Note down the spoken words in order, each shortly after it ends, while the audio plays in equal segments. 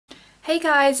Hey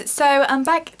guys, so I'm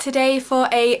back today for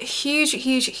a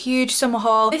huge summer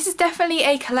haul. This is definitely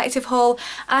a collective haul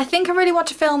and I think I really want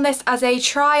to film this as a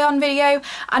try on video.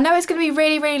 I know it's going to be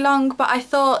really long, but I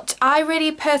thought I really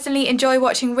personally enjoy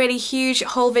watching really huge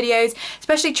haul videos,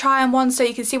 especially try on ones so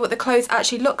you can see what the clothes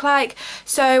actually look like.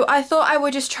 So I thought I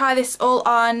would just try this all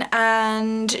on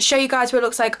and show you guys what it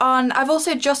looks like on. I've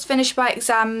also just finished my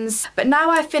exams, but now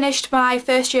I've finished my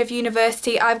first year of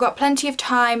university, I've got plenty of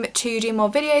time to do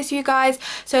more videos for you guys.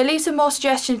 So leave some more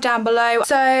suggestions down below.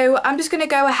 So I'm just going to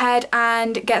go ahead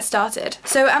and get started.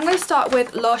 So I'm going to start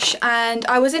with Lush, and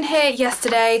I was in here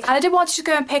yesterday and I did want to just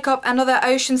go and pick up another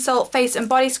Ocean Salt face and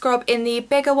body scrub in the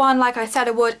bigger one like I said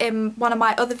I would in one of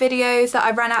my other videos that I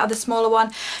ran out of the smaller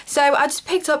one. So I just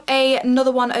picked up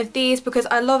another one of these because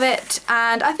I love it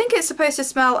and I think it's supposed to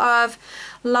smell of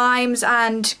limes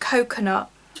and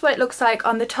coconut. What it looks like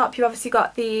on the top. You've obviously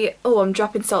got the, oh, I'm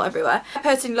dropping salt everywhere. I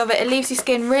personally love it. It leaves your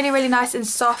skin really nice and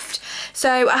soft,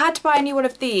 so I had to buy a new one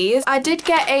of these. I did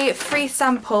get a free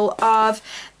sample of,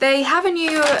 they have a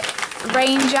new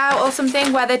range out or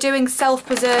something where they're doing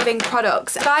self-preserving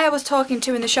products. The guy I was talking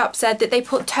to in the shop said that they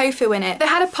put tofu in it. They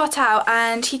had a pot out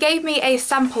and he gave me a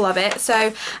sample of it,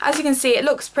 so as you can see it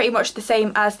looks pretty much the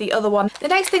same as the other one. The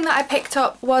next thing that I picked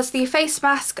up was the face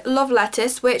mask Love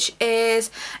Lettuce, which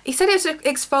is, he said it was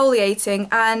exfoliating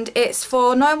and it's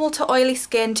for normal to oily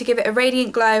skin to give it a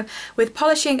radiant glow with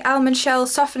polishing almond shell,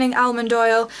 softening almond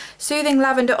oil, soothing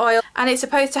lavender oil, and it's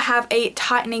supposed to have a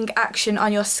tightening action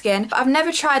on your skin. I've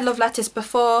never tried Love Lettuce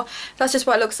before. That's just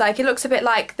what it looks like. It looks a bit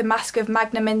like the mask of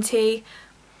Magnum Minty.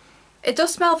 It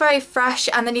does smell very fresh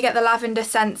and then you get the lavender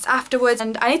scents afterwards,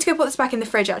 and I need to go put this back in the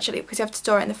fridge actually because you have to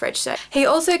store it in the fridge. So he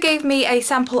also gave me a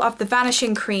sample of the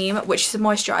Vanishing Cream, which is a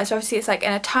moisturiser. Obviously it's like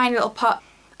in a tiny little pot.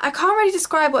 I can't really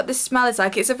describe what this smell is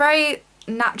like. It's a very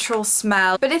natural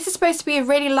smell, but this is supposed to be a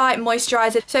really light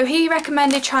moisturiser, so he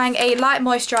recommended trying a light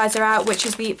moisturiser out, which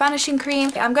is the Vanishing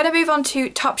Cream. I'm going to move on to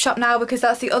Topshop now because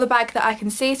that's the other bag that I can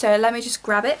see, so let me just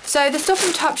grab it. So the stuff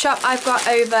from Topshop, I've got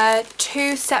over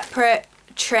 2 separate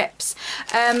trips.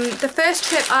 The first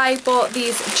trip I bought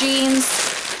these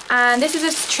jeans, and this is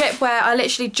a trip where I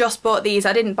literally just bought these.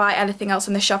 I didn't buy anything else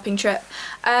on the shopping trip.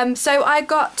 So I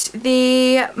got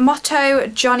the Motto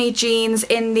Johnny jeans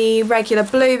in the regular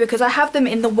blue because I have them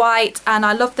in the white and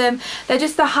I love them. They're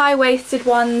just the high-waisted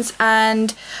ones,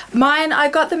 and mine, I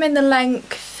got them in the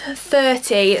length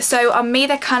 30, so on me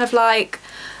they're kind of like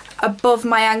above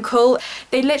my ankle.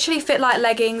 They literally fit like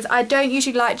leggings. I don't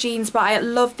usually like jeans, but I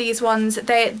love these ones.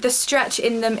 The stretch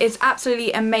in them is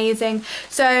absolutely amazing.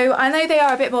 So I know they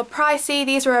are a bit more pricey.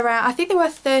 These were around, I think they were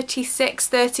 36,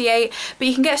 38, but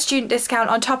you can get a student discount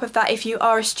on top of that if you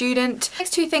are a student.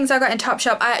 Next two things I got in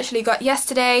Topshop I actually got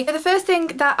yesterday. So the first thing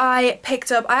that I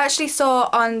picked up, I actually saw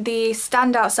on the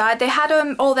stand outside, they had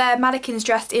all their mannequins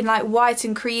dressed in like white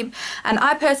and cream, and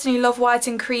I personally love white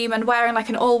and cream and wearing like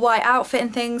an all white outfit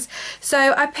and things.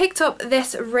 So I picked up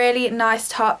this really nice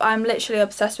top. I'm literally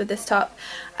obsessed with this top.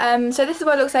 So this is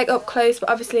what it looks like up close, but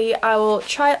obviously I will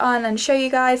try it on and show you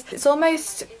guys. It's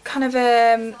almost kind of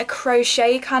a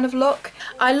crochet kind of look.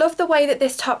 I love the way that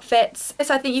this top fits.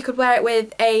 I think you could wear it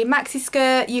with a maxi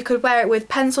skirt, you could wear it with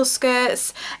pencil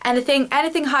skirts, anything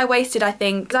high-waisted I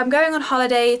think. I'm going on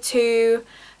holiday to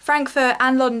Frankfurt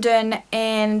and London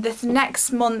in this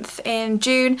next month in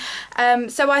June,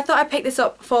 so I thought I'd pick this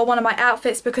up for one of my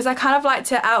outfits because I kind of like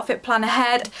to outfit plan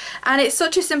ahead, and it's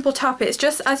such a simple top. It's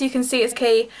just, as you can see, it's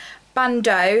a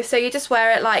bandeau, so you just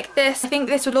wear it like this. I think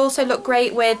this would also look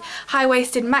great with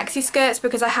high-waisted maxi skirts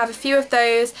because I have a few of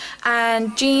those,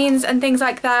 and jeans and things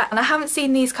like that, and I haven't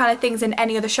seen these kind of things in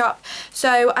any other shop,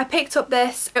 so I picked up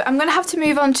this. I'm gonna have to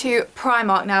move on to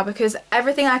Primark now because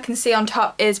everything I can see on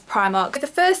top is Primark. The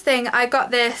first thing, I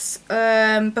got this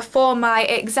before my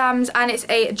exams, and it's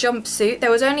a jumpsuit.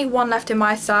 There was only one left in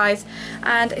my size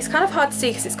and it's kind of hard to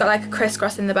see because it's got like a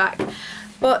crisscross in the back.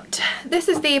 But this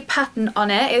is the pattern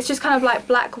on it. It's just kind of like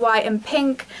black, white and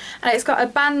pink, and it's got a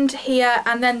band here,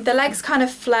 and then the legs kind of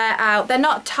flare out. They're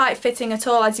not tight fitting at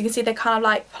all. As you can see, they're kind of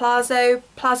like plazo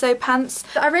pants.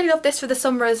 I really love this for the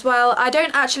summer as well. I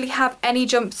don't actually have any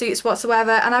jumpsuits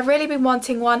whatsoever and I've really been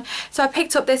wanting one, so I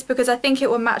picked up this because I think it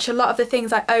will match a lot of the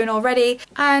things I own already.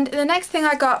 And the next thing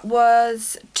I got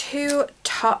was 2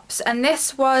 tops, and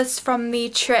this was from the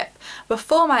trip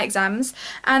before my exams,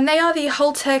 and they are the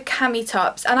halter cami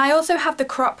tops, and I also have the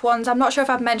crop ones. I'm not sure if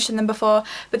I've mentioned them before,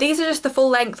 but these are just the full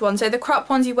length ones. So the crop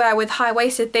ones you wear with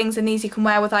high-waisted things, and these you can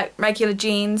wear with like regular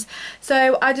jeans.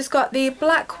 So I just got the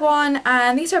black one,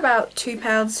 and these are about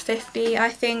 £2.50 I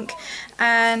think.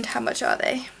 And how much are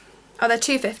they? Oh, they're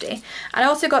 £2.50. And I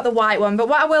also got the white one, but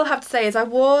what I will have to say is I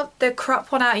wore the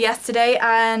crop one out yesterday,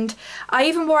 and I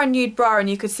even wore a nude bra and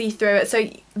you could see through it. So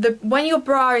when your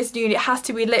bra is nude, it has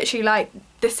to be literally like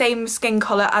the same skin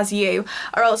colour as you,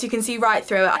 or else you can see right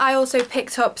through it. I also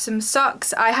picked up some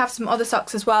socks. I have some other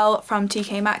socks as well from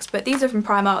TK Maxx, but these are from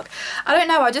Primark. I don't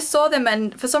know, I just saw them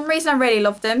and for some reason I really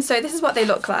love them. So this is what they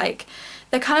look like.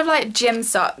 They're kind of like gym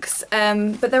socks,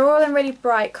 but they're all in really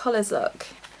bright colours, look.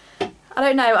 I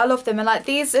don't know, I love them. And like,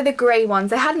 these are the grey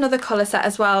ones. They had another colour set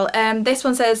as well. This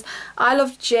one says, I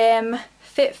love gym,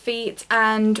 fit feet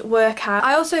and workout.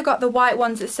 I also got the white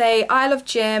ones that say, I love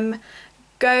gym,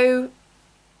 go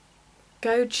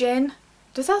gin.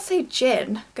 Does that say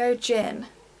gin? Go gin.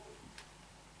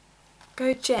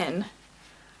 Go gin.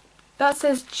 That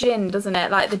says gin, doesn't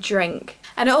it? Like the drink.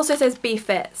 And it also says be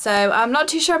fit. So I'm not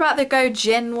too sure about the Go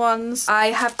Gin ones. I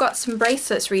have got some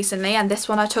bracelets recently, and this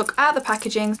one I took out the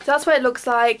packaging. So that's what it looks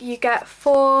like. You get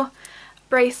 4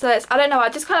 bracelets. I don't know, I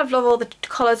just kind of love all the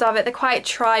colours of it. They're quite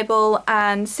tribal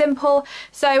and simple.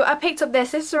 So I picked up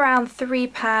this is around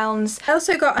 £3. I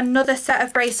also got another set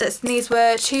of bracelets, and these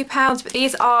were £2, but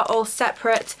these are all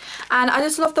separate. And I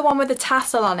just love the one with the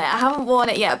tassel on it. I haven't worn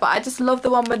it yet, but I just love the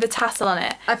one with the tassel on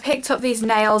it. I picked up these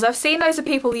nails. I've seen loads of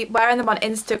people wearing them on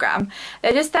Instagram.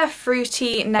 They're just their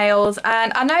fruity nails,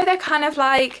 and I know they're kind of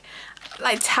like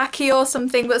tacky or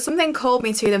something, but something called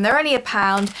me to them. They're only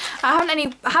 £1.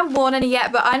 I haven't worn any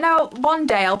yet, but I know one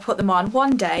day I'll put them on.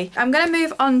 One day. I'm gonna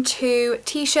move on to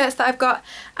t-shirts that I've got,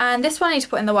 and this one I need to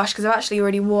put in the wash because I've actually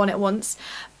already worn it once.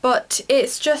 But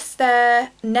it's just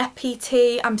their neppy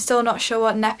tee. I'm still not sure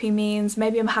what neppy means.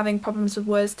 Maybe I'm having problems with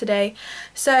words today.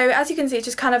 So as you can see, it's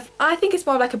just kind of, I think it's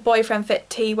more like a boyfriend fit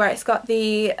tee, where it's got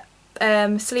the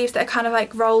sleeves that are kind of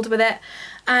like rolled with it.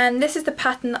 And this is the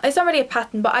pattern. It's not really a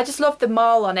pattern, but I just love the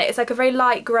marl on it. It's like a very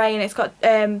light grey, and it's got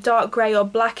dark grey or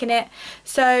black in it.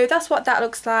 So that's what that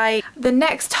looks like. The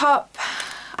next top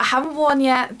I haven't worn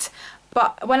yet,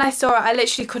 but when I saw it I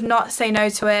literally could not say no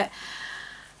to it.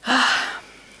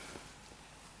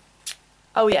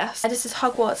 Oh yes, this is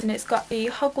Hogwarts, and it's got the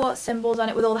Hogwarts symbols on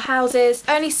it with all the houses.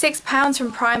 Only £6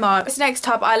 from Primark. This next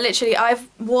top, I've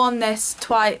worn this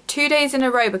 2 days in a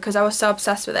row because I was so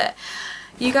obsessed with it.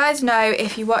 You guys know,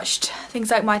 if you watched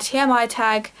things like my TMI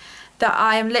tag, that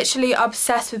I am literally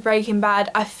obsessed with Breaking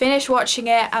Bad. I finished watching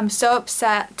it, I'm so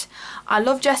upset. I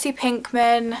love Jesse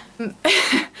Pinkman.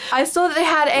 I saw that they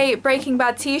had a Breaking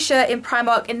Bad t-shirt in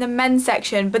Primark in the men's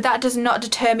section, but that does not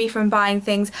deter me from buying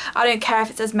things. I don't care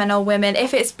if it says men or women.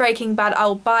 If it's Breaking Bad,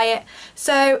 I'll buy it.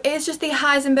 So it's just the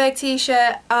Heisenberg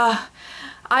t-shirt.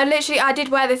 I did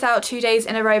wear this out 2 days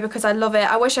in a row because I love it.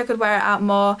 I wish I could wear it out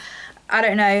more. I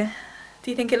don't know. Do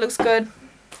you think it looks good?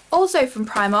 Also from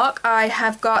Primark, I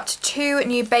have got 2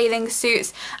 new bathing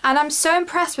suits, and I'm so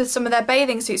impressed with some of their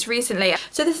bathing suits recently.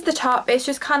 So this is the top. It's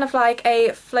just kind of like a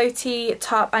floaty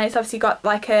top, and it's obviously got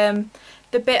like the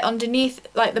bit underneath,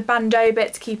 like the bandeau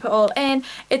bit to keep it all in.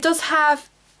 It does have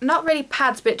not really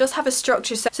pads, but it does have a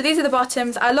structure. So these are the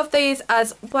bottoms. I love these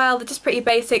as well. They're just pretty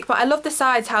basic, but I love the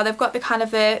sides, how they've got the kind of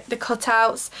the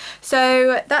cutouts.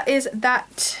 So that is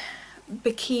that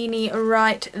bikini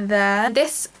right there.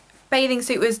 This bathing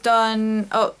suit was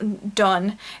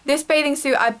this bathing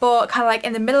suit I bought kind of like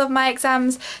in the middle of my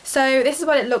exams. So this is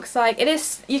what it looks like.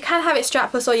 You can have it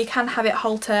strapless or you can have it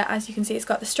halter. As you can see, it's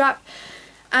got the strap,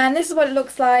 and this is what it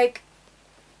looks like.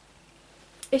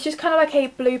 It's just kind of like a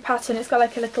blue pattern. It's got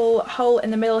like a little hole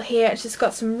in the middle here. It's just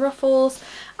got some ruffles.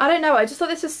 I don't know, I just thought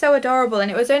this was so adorable,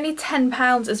 and it was only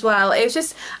 £10 as well. It was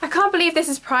just, I can't believe this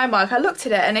is Primark. I looked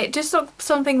at it and it just looked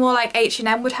something more like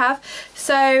H&M would have.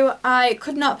 So I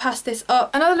could not pass this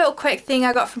up. Another little quick thing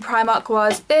I got from Primark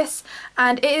was this,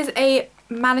 and it is a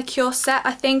manicure set,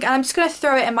 I think, and I'm just going to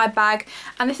throw it in my bag,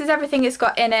 and this is everything it's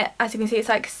got in it. As you can see, it's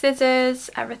like scissors,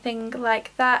 everything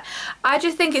like that. I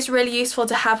just think it's really useful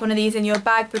to have one of these in your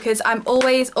bag because I'm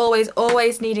always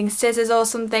needing scissors or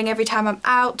something every time I'm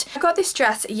out. I got this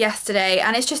dress yesterday,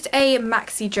 and it's just a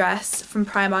maxi dress from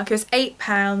Primark. It was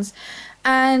 £8.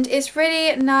 And it's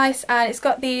really nice, and it's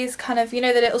got these kind of, you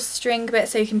know, the little string bit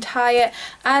so you can tie it,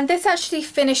 and this actually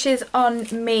finishes on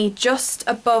me just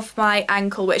above my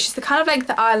ankle, which is the kind of length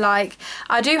that I like.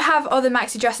 I do have other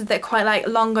maxi dresses that are quite like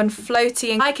long and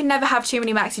floaty, and I can never have too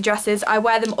many maxi dresses. I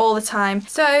wear them all the time.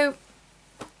 So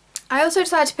I also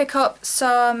decided to pick up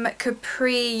some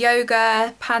capri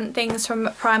yoga pant things from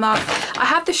Primark. I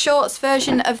have the shorts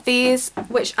version of these,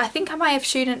 which I think I might have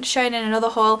shown in another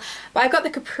haul, but I got the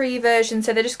capri version,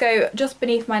 so they just go just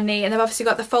beneath my knee, and they've obviously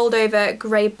got the fold over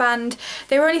grey band.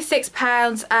 They were only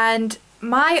 £6, and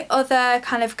my other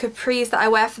kind of capris that I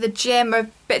wear for the gym are a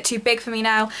bit too big for me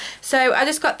now. So I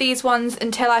just got these ones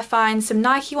until I find some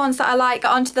Nike ones that I like.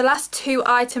 Got onto the last 2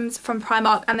 items from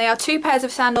Primark, and they are 2 pairs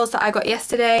of sandals that I got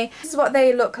yesterday. This is what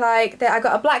they look like. I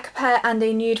got a black pair and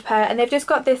a nude pair, and they've just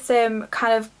got this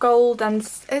kind of gold and,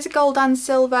 is it gold and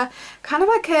silver? Kind of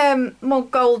like more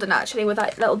golden actually, with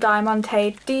like little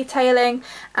diamante detailing,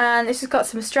 and this has got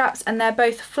some straps and they're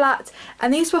both flat,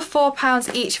 and these were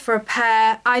 £4 each for a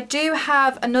pair. I do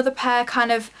have another pair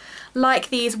kind of like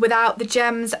these without the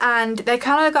gems, and they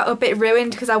kind of got a bit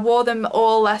ruined because I wore them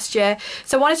all last year,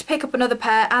 so I wanted to pick up another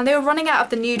pair, and they were running out of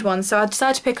the nude ones, so I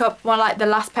decided to pick up one, like the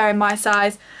last pair in my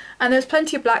size. And there's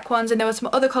plenty of black ones, and there were some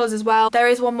other colours as well. There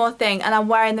is one more thing, and I'm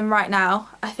wearing them right now.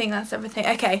 I think that's everything.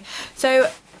 Okay, so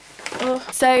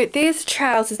these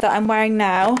trousers that I'm wearing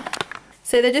now,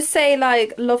 so they just say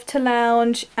like love to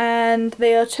lounge, and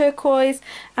they are turquoise,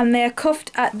 and they are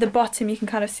cuffed at the bottom. You can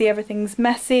kind of see everything's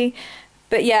messy,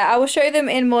 but yeah, I will show them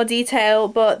in more detail,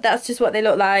 but that's just what they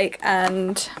look like,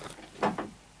 and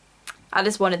I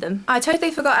just wanted them. I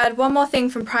totally forgot I had one more thing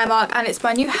from Primark, and it's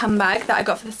my new handbag that I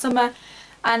got for the summer,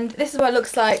 and this is what it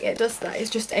looks like. It does that. It's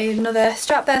just another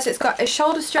strap there, so it's got a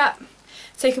shoulder strap,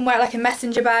 so you can wear it like a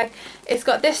messenger bag. It's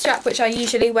got this strap which I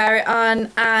usually wear it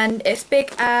on, and it's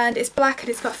big and it's black and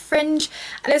it's got fringe,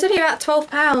 and it's only about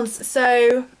 £12,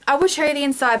 so I will show you the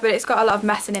inside, but it's got a lot of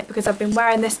mess in it because I've been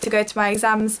wearing this to go to my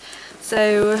exams.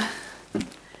 So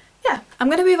yeah, I'm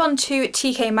going to move on to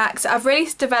TK Maxx. I've really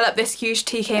developed this huge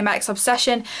TK Maxx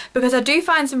obsession because I do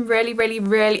find some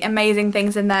really amazing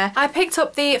things in there. I picked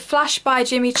up the Flash by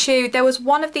Jimmy Choo. There was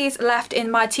one of these left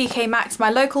in my TK Maxx, my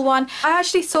local one. I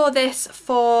actually saw this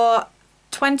for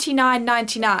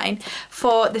 $29.99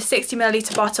 for the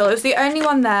 60ml bottle. It was the only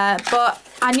one there, but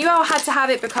I knew I had to have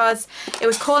it because it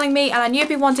was calling me, and I knew I'd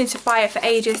been wanting to buy it for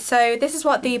ages. So this is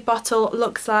what the bottle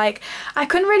looks like. I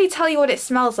couldn't really tell you what it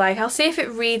smells like. I'll see if it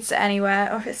reads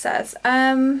anywhere or if it says.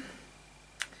 I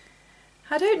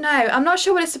don't know. I'm not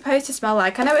sure what it's supposed to smell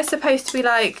like. I know it's supposed to be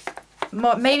like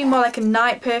maybe more like a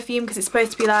night perfume because it's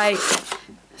supposed to be like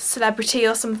celebrity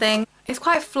or something. It's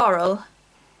quite floral.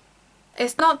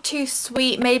 It's not too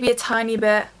sweet, maybe a tiny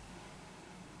bit.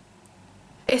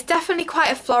 It's definitely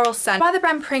quite a floral scent. By the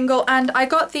brand Pringle, and I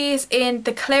got these in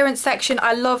the clearance section.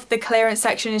 I love the clearance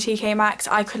section in TK Maxx.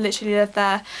 I could literally live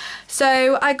there.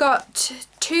 So I got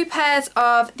 2 pairs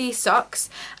of these socks,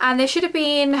 and they should have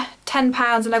been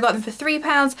 £10, and I got them for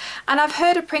 £3. And I've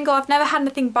heard of Pringle. I've never had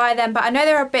anything by them, but I know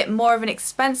they're a bit more of an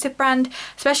expensive brand,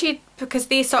 especially because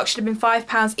these socks should have been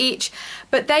 £5 each.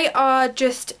 But they are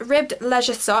just ribbed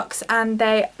leisure socks, and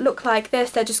they look like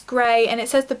this. They're just grey, and it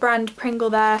says the brand Pringle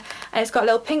there, and it's got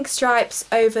little pink stripes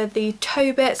over the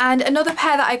toe bits. And another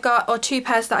pair that I got, or 2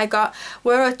 pairs that I got,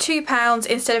 were £2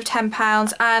 instead of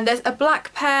 £10, and there's a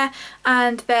black pair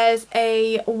and there's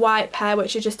a white pair,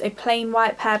 which is just a plain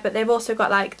white pair, but they've also got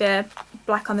like the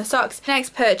black on the socks.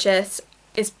 Next purchase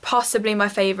is possibly my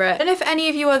favourite. I don't know if any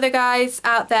of you other guys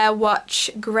out there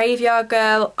watch Graveyard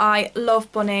Girl. I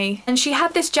love Bunny, and she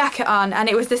had this jacket on, and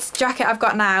it was this jacket I've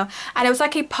got now, and it was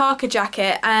like a Parker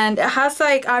jacket, and it has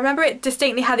like, I remember it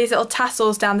distinctly had these little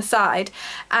tassels down the side,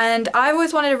 and I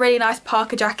always wanted a really nice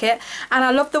Parker jacket, and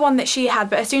I love the one that she had,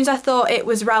 but as soon as I thought it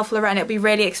was Ralph Lauren it would be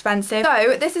really expensive.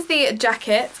 So this is the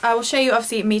jacket. I will show you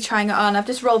obviously me trying it on. I've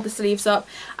just rolled the sleeves up.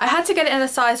 I had to get it in a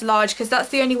size large because that's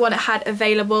the only one it had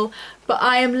available, but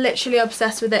I am literally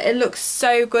obsessed with it. It looks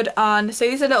so good on. So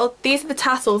these are the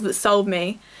tassels that sold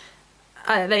me.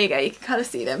 There you go, you can kind of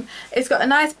see them. It's got a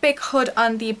nice big hood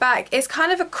on the back. It's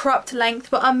kind of a cropped length,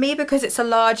 but on me, because it's a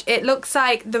large, it looks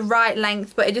like the right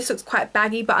length, but it just looks quite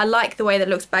baggy, but I like the way that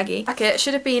it looks baggy. It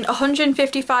should have been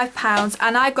 £155,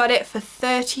 and I got it for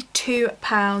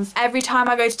 £32. Every time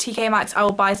I go to TK Maxx, I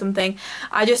will buy something.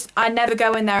 I never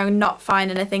go in there and not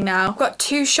find anything now. I've got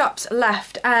 2 shops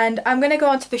left, and I'm going to go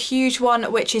on to the huge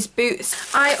one, which is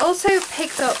Boots. I also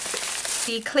picked up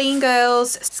the Clean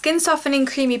Girls Skin Softening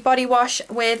Creamy Body Wash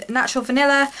with natural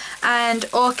vanilla and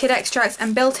orchid extracts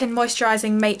and built-in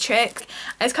moisturising matrix.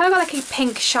 It's kind of got like a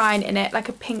pink shine in it, like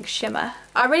a pink shimmer.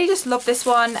 I really just love this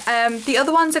one. The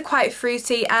other ones are quite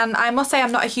fruity, and I must say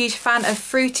I'm not a huge fan of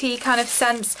fruity kind of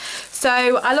scents, so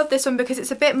I love this one because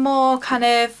it's a bit more kind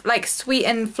of like sweet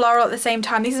and floral at the same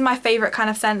time. These are my favourite kind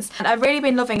of scents, and I've really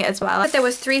been loving it as well. There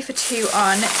was 3 for 2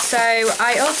 on, so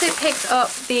I also picked up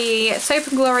the Soap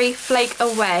and Glory Flake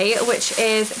Away, which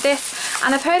is this,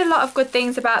 and I've heard a lot of good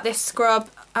things about this scrub.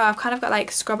 I've kind of got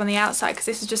like scrub on the outside because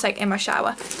this is just like in my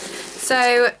shower.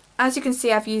 So as you can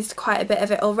see, I've used quite a bit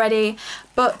of it already,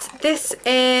 but this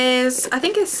is, I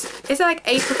think is it like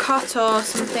apricot or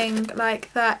something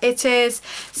like that? It is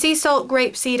sea salt,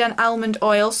 grapeseed and almond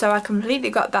oil, so I completely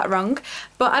got that wrong.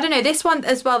 But I don't know, this one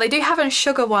as well, they do have a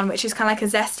sugar one which is kind of like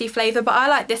a zesty flavour, but I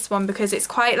like this one because it's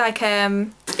quite like,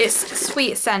 it's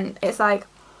sweet scent. It's like,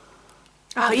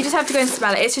 oh, you just have to go and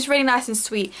smell it. It's just really nice and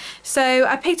sweet. So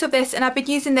I picked up this and I've been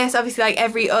using this obviously like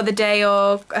every other day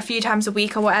or a few times a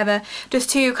week or whatever, just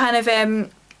to kind of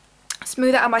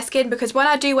smooth out my skin, because when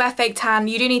I do wear fake tan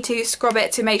you do need to scrub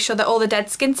it to make sure that all the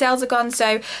dead skin cells are gone,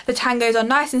 so the tan goes on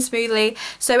nice and smoothly.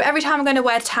 So every time I'm going to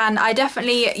wear tan I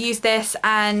definitely use this,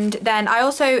 and then I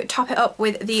also top it up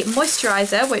with the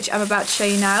moisturiser, which I'm about to show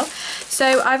you now.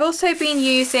 So I've also been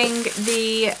using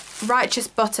the Righteous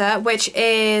butter, which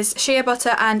is shea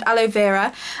butter and aloe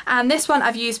vera, and this one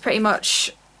I've used pretty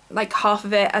much like half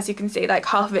of it. As you can see, like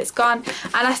half of it's gone,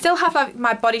 and I still have like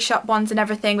my Body Shop ones and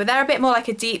everything, but they're a bit more like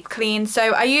a deep clean.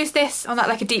 So I use this on that,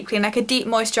 like a deep clean, like a deep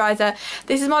moisturiser.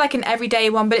 This is more like an everyday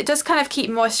one, but it does kind of keep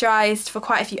moisturised for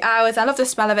quite a few hours. I love the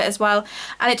smell of it as well,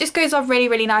 and it just goes on really,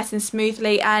 really nice and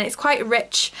smoothly, and it's quite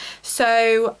rich.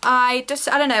 So I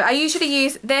don't know, I usually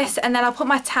use this and then I'll put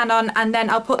my tan on and then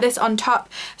I'll put this on top.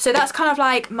 So that's kind of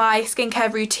like my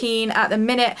skincare routine at the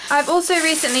minute. I've also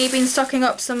recently been stocking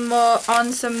up some more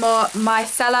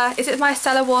micellar. Is it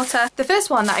micellar water? The first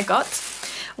one that I got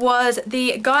was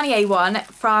the Garnier one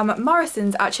from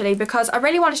Morrison's actually, because I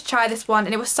really wanted to try this one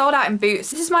and it was sold out in Boots.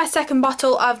 This is my second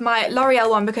bottle of my L'Oreal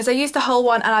one because I used the whole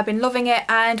one and I've been loving it,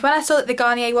 and when I saw that the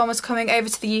Garnier one was coming over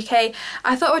to the UK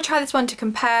I thought I would try this one to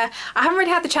compare. I haven't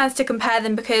really had the chance to compare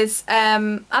them because I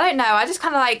don't know, I just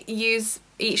kind of like use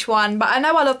each one, but I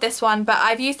know I love this one, but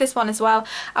I've used this one as well.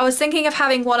 I was thinking of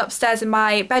having one upstairs in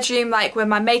my bedroom, like where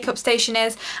my makeup station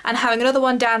is, and having another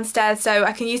one downstairs so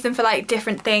I can use them for like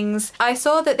different things. I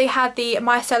saw that they had the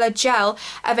micellar gel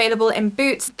available in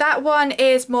Boots. That one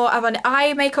is more of an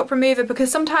eye makeup remover,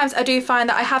 because sometimes I do find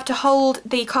that I have to hold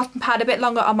the cotton pad a bit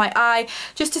longer on my eye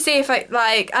just to see if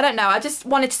I don't know, I just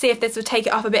wanted to see if this would take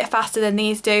it off a bit faster than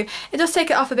these do. It does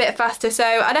take it off a bit faster, so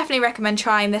I definitely recommend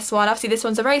trying this one. Obviously this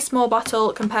one's a very small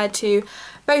bottle compared to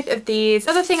both of these.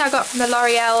 Another thing I got from the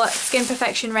L'Oreal Skin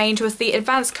Perfection range was the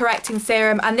Advanced Correcting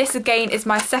Serum, and this again is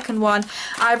my second one.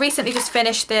 I recently just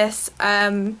finished this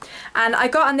and I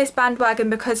got on this bandwagon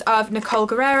because of Nicole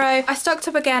Guerrero. I stocked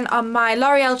up again on my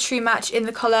L'Oreal True Match in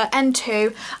the colour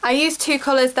N2. I used two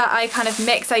colours that I kind of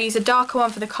mix. I use a darker one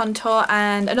for the contour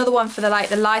and another one for the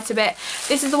lighter bit.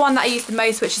 This is the one that I use the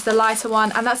most, which is the lighter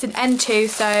one, and that's in N2,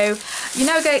 so you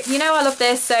know I love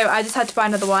this, so I just had to buy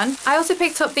another one. I also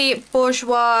picked up the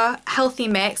Bourjois Healthy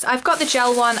Mix. I've got the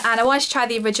gel one and I wanted to try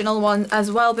the original one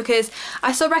as well because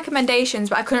I saw recommendations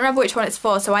but I couldn't remember which one it's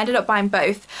for, so I ended up buying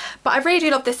both. But I really do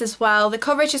love this as well. The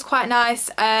coverage is quite nice.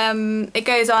 It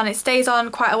goes on, it stays on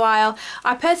quite a while.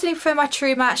 I personally prefer my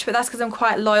True Match, but that's because I'm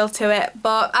quite loyal to it.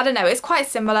 But I don't know, it's quite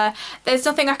similar. There's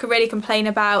nothing I could really complain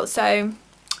about, so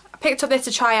picked up this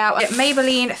to try out.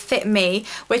 Maybelline Fit Me,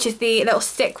 which is the little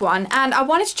stick one, and I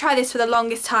wanted to try this for the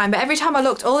longest time, but every time I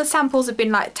looked all the samples have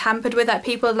been like tampered with, like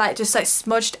people had like just like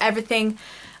smudged everything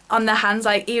on their hands,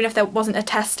 like even if there wasn't a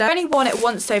tester. I've only worn it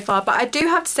once so far, but I do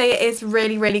have to say it is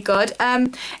really, really good.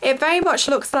 It very much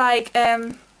looks like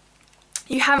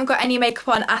you haven't got any makeup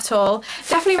on at all.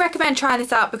 Definitely recommend trying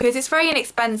this out because it's very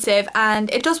inexpensive and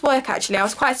it does work actually. I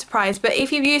was quite surprised, but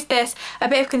if you use this, a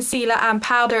bit of concealer and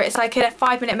powder, it's like a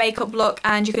 5-minute makeup look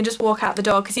and you can just walk out the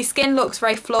door because your skin looks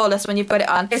very flawless when you've got it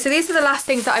on. Okay, so these are the last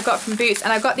things that I got from Boots,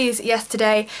 and I got these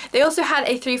yesterday. They also had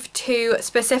a 3 for 2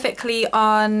 specifically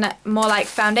on more like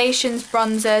foundations,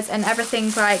 bronzers and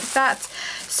everything like that.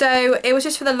 So it was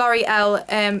just for the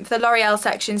L'Oreal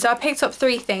section. So I picked up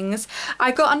 3 things.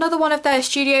 I got another one of their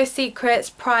Studio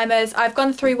Secrets primers. I've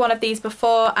gone through one of these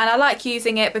before and I like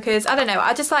using it because, I don't know,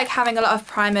 I just like having a lot of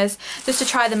primers just to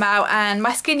try them out, and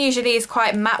my skin usually is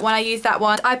quite matte when I use that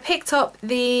one. I picked up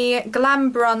the Glam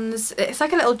Bronze. It's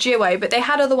like a little duo, but they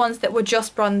had other ones that were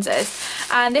just bronzers,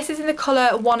 and this is in the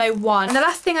colour 101. And the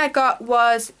last thing I got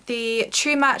was the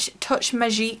True Match Touch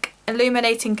Magique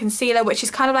Illuminating Concealer, which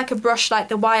is kind of like a brush like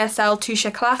the YSL Touche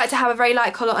Éclat. I like to have a very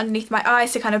light colour underneath my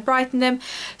eyes to kind of brighten them.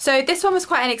 So this one was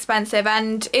quite inexpensive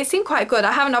and it seemed quite good.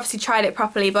 I haven't obviously tried it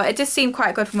properly, but it just seemed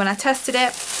quite good from when I tested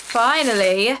it.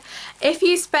 Finally, if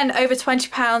you spend over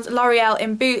 £20 L'Oreal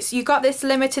in Boots, you got this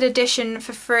limited edition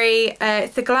for free.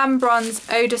 It's the Glam Bronze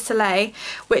Eau de Soleil,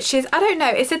 which is, I don't know,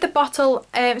 is it the bottle,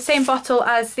 same bottle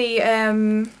as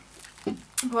the,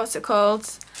 what's it called?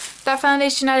 That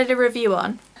foundation I did a review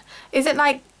on. Is it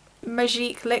like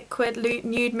Magique liquid,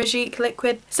 nude Magique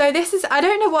liquid. So this is, I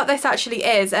don't know what this actually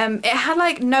is. It had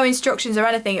like no instructions or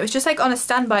anything. It was just like on a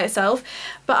stand by itself,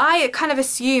 but I kind of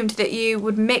assumed that you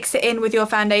would mix it in with your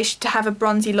foundation to have a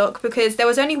bronzy look, because there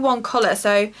was only one colour,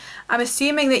 so I'm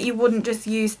assuming that you wouldn't just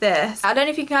use this. I don't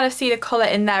know if you can kind of see the colour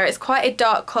in there. It's quite a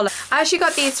dark colour. I actually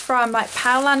got these from like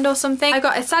Poundland or something. I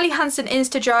got a Sally Hansen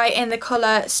Insta Dry in the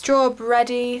colour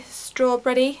Strawberry.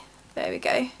 There we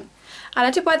go. And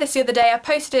I did buy this the other day. I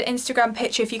posted an Instagram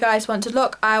picture if you guys want to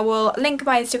look. I will link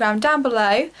my Instagram down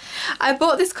below. I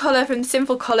bought this colour from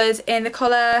Sinful Colours in the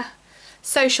colour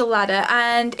Social Ladder,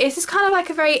 and it's just kind of like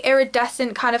a very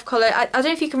iridescent kind of colour. I don't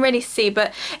know if you can really see,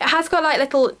 but it has got like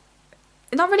little,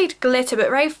 not really glitter, but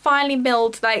very finely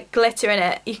milled like glitter in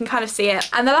it. You can kind of see it.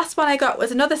 And the last one I got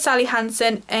was another Sally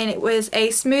Hansen, and it was a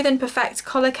Smooth and Perfect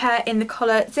Colour Care in the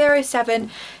colour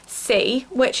 07C,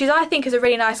 which is, I think, is a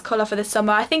really nice colour for the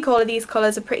summer. I think all of these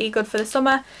colours are pretty good for the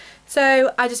summer.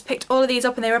 So I just picked all of these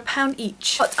up, and they were £1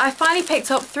 each. But I finally picked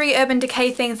up 3 Urban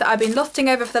Decay things that I've been lusting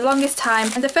over for the longest time.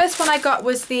 And the first one I got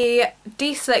was the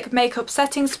De-Slick Makeup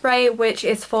Setting Spray, which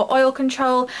is for oil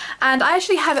control. And I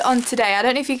actually have it on today. I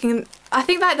don't know if you can, I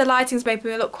think like the lighting's making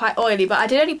me look quite oily, but I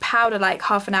did only powder like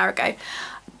half an hour ago.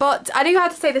 But I do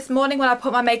have to say, this morning when I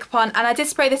put my makeup on, and I did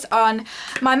spray this on,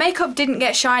 my makeup didn't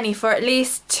get shiny for at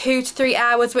least 2 to 3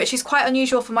 hours, which is quite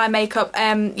unusual for my makeup.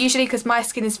 Usually, because my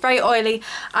skin is very oily,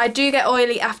 I do get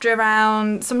oily after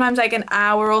around sometimes like an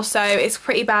hour or so. It's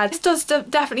pretty bad. This does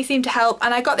definitely seem to help,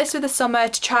 and I got this for the summer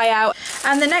to try out.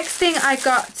 And the next thing I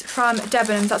got from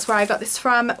Debenhams, that's where I got this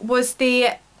from, was the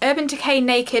Urban Decay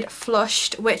Naked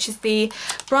Flushed, which is the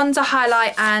bronzer,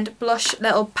 highlight and blush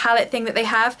little palette thing that they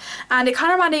have. And it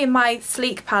kind of reminded me of my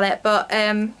Sleek palette, but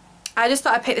I just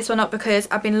thought I'd pick this one up because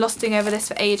I've been lusting over this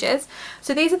for ages.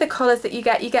 So these are the colours that you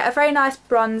get. You get a very nice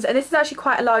bronze, and this is actually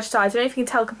quite a large size. I don't know if you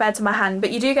can tell compared to my hand, but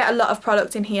you do get a lot of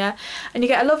product in here. And you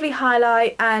get a lovely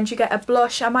highlight, and you get a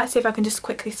blush. I might see if I can just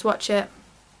quickly swatch it.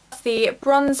 The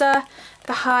bronzer,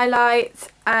 the highlight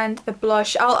and the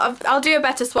blush. I'll do a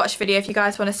better swatch video if you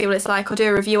guys want to see what it's like. I'll do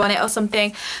a review on it or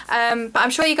something. But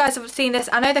I'm sure you guys have seen this.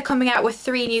 I know they're coming out with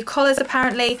 3 new colours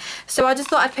apparently, so I just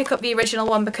thought I'd pick up the original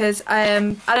one because I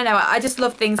don't know, I just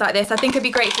love things like this. I think it'd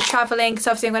be great for travelling, because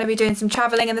obviously I'm going to be doing some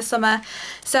travelling in the summer,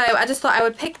 so I just thought I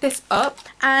would pick this up.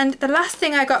 And the last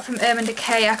thing I got from Urban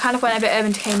Decay, I kind of went a bit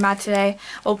Urban Decay mad today.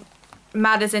 Well,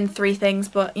 mad as in 3 things,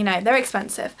 but you know, they're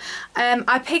expensive.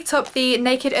 I picked up the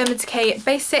Naked Urban Decay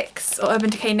Basics, or Urban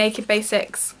Decay Naked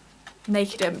Basics.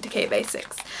 Naked Urban Decay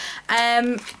Basics.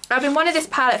 I've been wanting this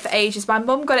palette for ages. My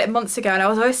mum got it months ago, and I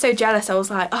was always so jealous. I was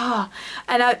like, oh.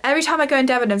 And every time I go in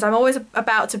Debenhams, I'm always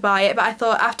about to buy it, but I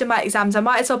thought after my exams I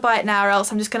might as well buy it now, or else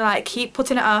I'm just gonna like keep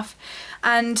putting it off.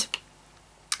 And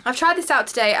I've tried this out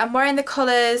today. I'm wearing the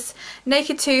colours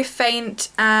Naked 2, Faint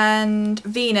and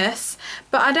Venus,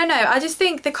 but I don't know, I just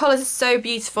think the colours are so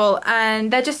beautiful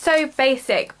and they're just so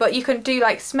basic, but you can do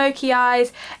like smoky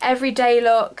eyes, everyday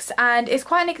looks, and it's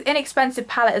quite an inexpensive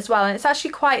palette as well, and it's actually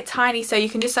quite tiny, so you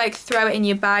can just like throw it in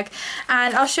your bag.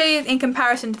 And I'll show you in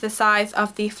comparison to the size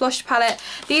of the Flushed palette.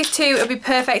 These two would be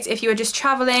perfect if you were just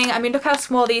travelling. I mean, look how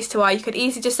small these two are. You could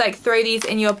easily just like throw these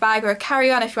in your bag or a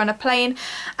carry-on if you're on a plane,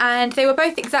 and they were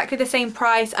both exactly the same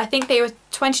price. I think they were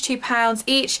 £22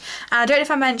 each, and I don't know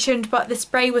if I mentioned, but the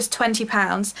spray was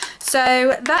 £20.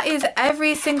 So that is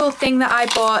every single thing that I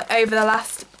bought over the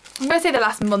last, I'm going to say the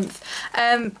last month,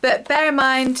 but bear in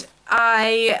mind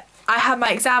I had my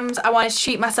exams. I wanted to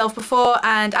treat myself before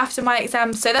and after my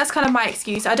exams, so that's kind of my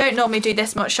excuse. I don't normally do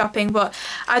this much shopping, but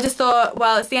I just thought,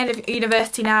 well, it's the end of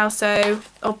university now, so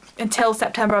until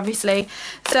September obviously,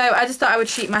 so I just thought I would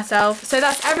treat myself. So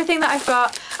that's everything that I've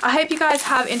got. I hope you guys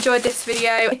have enjoyed this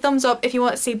video. A thumbs up if you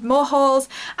want to see more hauls,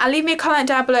 and leave me a comment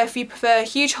down below if you prefer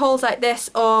huge hauls like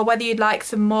this, or whether you'd like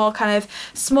some more kind of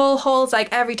small hauls like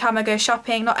every time I go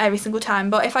shopping. Not every single time,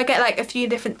 but if I get like a few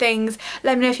different things,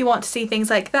 let me know if you want to see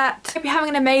things like that. Hope you're having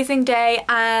an amazing day,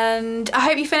 and I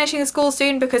hope you're finishing school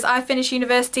soon because I finished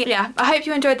university. Yeah, I hope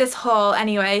you enjoyed this haul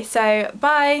anyway, so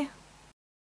bye.